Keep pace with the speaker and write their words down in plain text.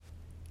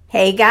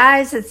Hey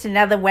guys, it's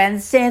another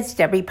Wednesday. It's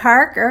Debbie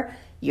Parker.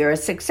 You're a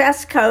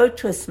success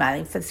coach with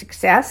Smiling for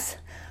Success.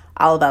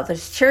 All about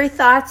those cheery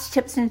thoughts,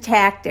 tips, and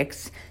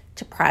tactics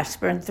to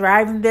prosper and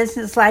thrive in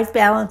business, life,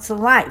 balance, and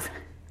life.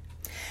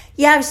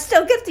 Yeah, I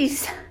still get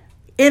these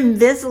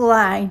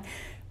Invisalign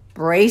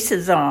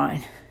braces on.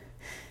 And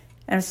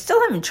I'm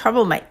still having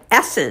trouble with my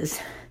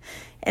S's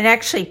and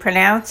actually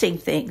pronouncing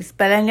things,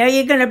 but I know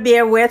you're going to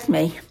bear with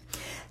me.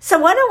 So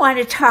what I want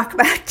to talk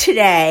about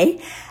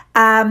today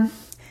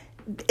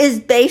is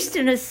based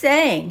in a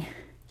saying,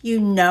 you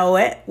know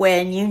it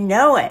when you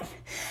know it.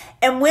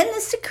 And when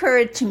this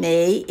occurred to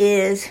me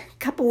is a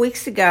couple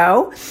weeks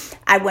ago,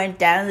 I went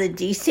down to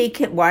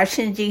the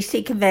Washington,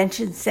 D.C.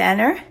 Convention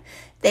Center.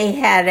 They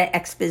had an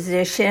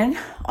exposition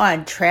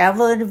on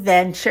travel and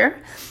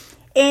adventure.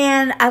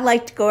 And I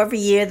like to go every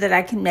year that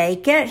I can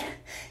make it.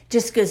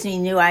 Just gives me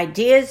new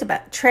ideas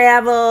about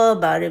travel,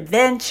 about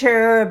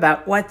adventure,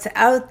 about what's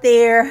out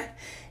there.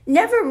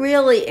 Never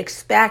really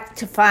expect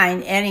to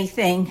find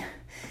anything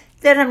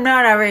that I'm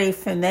not already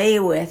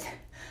familiar with.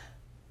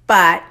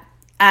 But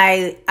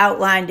I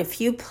outlined a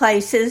few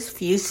places,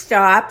 few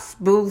stops,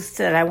 booths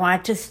that I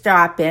want to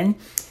stop in.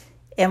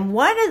 And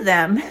one of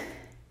them,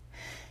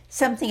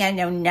 something I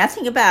know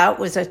nothing about,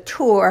 was a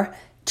tour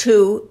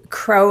to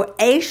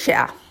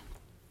Croatia.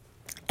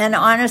 And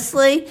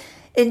honestly,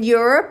 in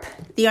Europe,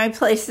 the only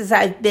places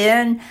I've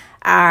been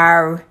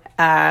are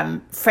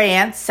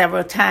France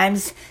several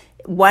times,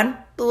 one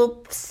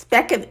little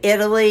speck of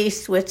Italy,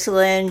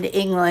 Switzerland,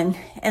 England,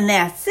 and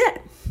that's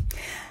it.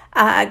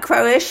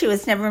 Croatia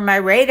was never on my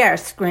radar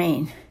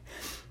screen.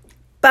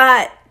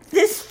 But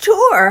this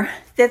tour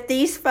that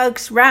these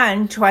folks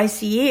run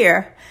twice a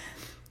year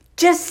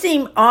just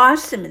seemed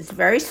awesome. It's a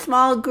very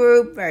small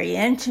group, very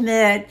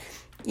intimate.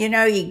 You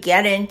know, you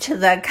get into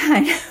the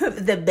kind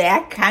of the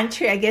back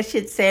country, I guess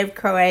you'd say, of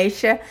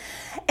Croatia.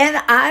 And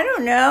I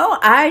don't know,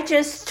 I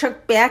just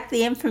took back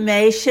the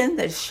information.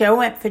 The show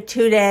went for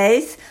 2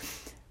 days,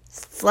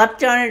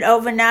 slept on it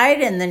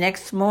overnight, and the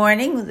next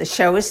morning, the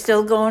show was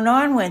still going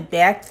on, went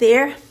back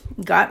there,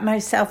 got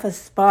myself a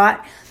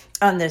spot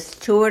on this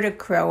tour to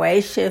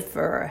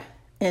Croatia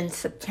in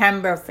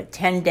September for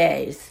 10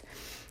 days.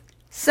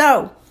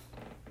 So,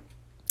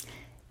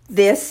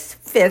 this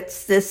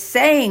fits this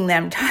saying that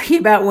I'm talking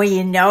about, when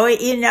you know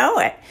it, you know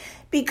it.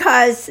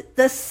 Because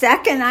the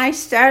second I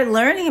started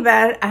learning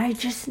about it, I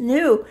just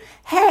knew,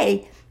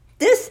 hey,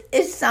 this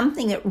is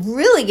something that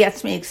really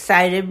gets me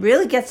excited,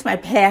 really gets my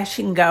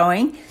passion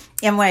going.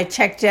 And when I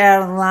checked it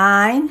out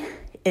online,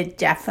 it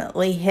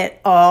definitely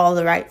hit all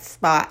the right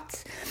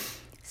spots.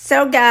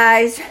 So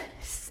guys,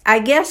 I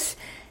guess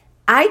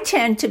I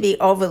tend to be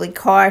overly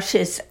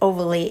cautious,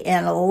 overly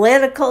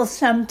analytical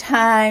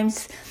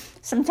sometimes.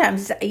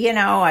 Sometimes,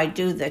 I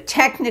do the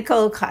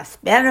technical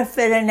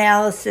cost-benefit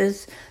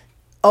analysis,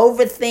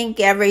 overthink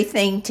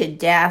everything to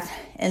death.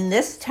 And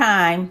this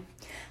time,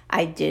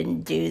 I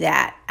didn't do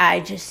that.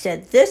 I just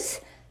said,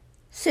 this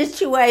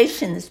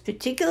situation, this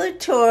particular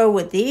tour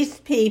with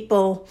these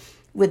people,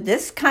 with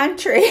this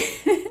country,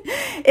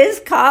 is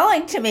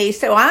calling to me.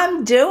 So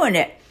I'm doing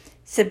it.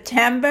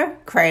 September,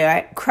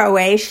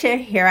 Croatia,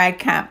 here I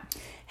come.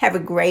 Have a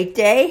great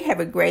day. Have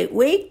a great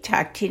week.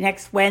 Talk to you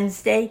next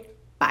Wednesday.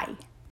 Bye.